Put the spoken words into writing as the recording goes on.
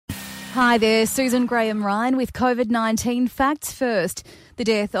Hi there, Susan Graham-Ryan with COVID-19 facts first. The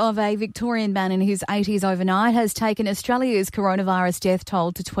death of a Victorian man in his 80s overnight has taken Australia's coronavirus death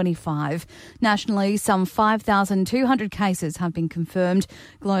toll to 25. Nationally, some 5,200 cases have been confirmed.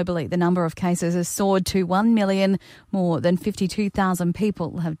 Globally, the number of cases has soared to 1 million. More than 52,000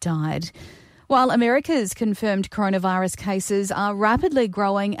 people have died. While America's confirmed coronavirus cases are rapidly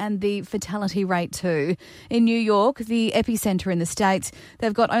growing and the fatality rate too. In New York, the epicentre in the States,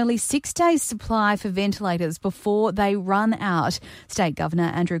 they've got only 6 days' supply for ventilators before they run out. State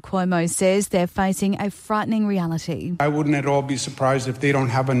Governor Andrew Cuomo says they're facing a frightening reality. I wouldn't at all be surprised if they don't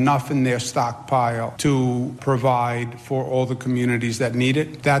have enough in their stockpile to provide for all the communities that need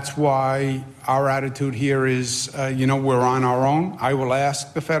it. That's why our attitude here is, we're on our own. I will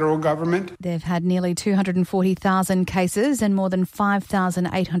ask the federal government. They've had nearly 240,000 cases and more than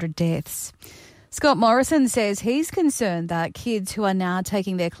 5,800 deaths. Scott Morrison says he's concerned that kids who are now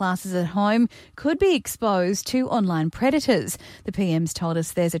taking their classes at home could be exposed to online predators. The PM's told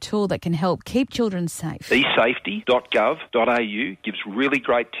us there's a tool that can help keep children safe. eSafety.gov.au gives really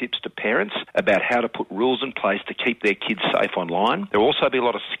great tips to parents about how to put rules in place to keep their kids safe online. There will also be a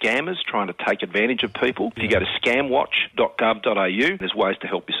lot of scammers trying to take advantage of people. If you go to scamwatch.gov.au, there's ways to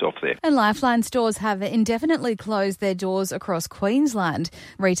help yourself there. And Lifeline stores have indefinitely closed their doors across Queensland.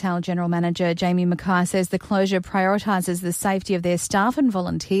 Retail General Manager Jamie Mackay says the closure prioritises the safety of their staff and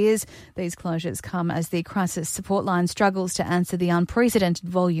volunteers. These closures come as the crisis support line struggles to answer the unprecedented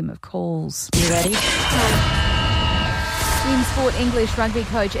volume of calls. You ready? In sport, English rugby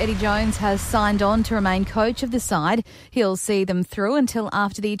coach Eddie Jones has signed on to remain coach of the side. He'll see them through until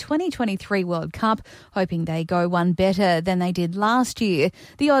after the 2023 World Cup, hoping they go one better than they did last year.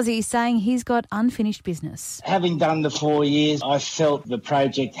 The Aussie saying he's got unfinished business. Having done the 4 years, I felt the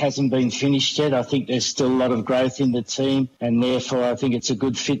project hasn't been finished yet. I think there's still a lot of growth in the team and therefore I think it's a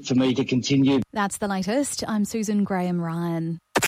good fit for me to continue. That's the latest. I'm Susan Graham-Ryan.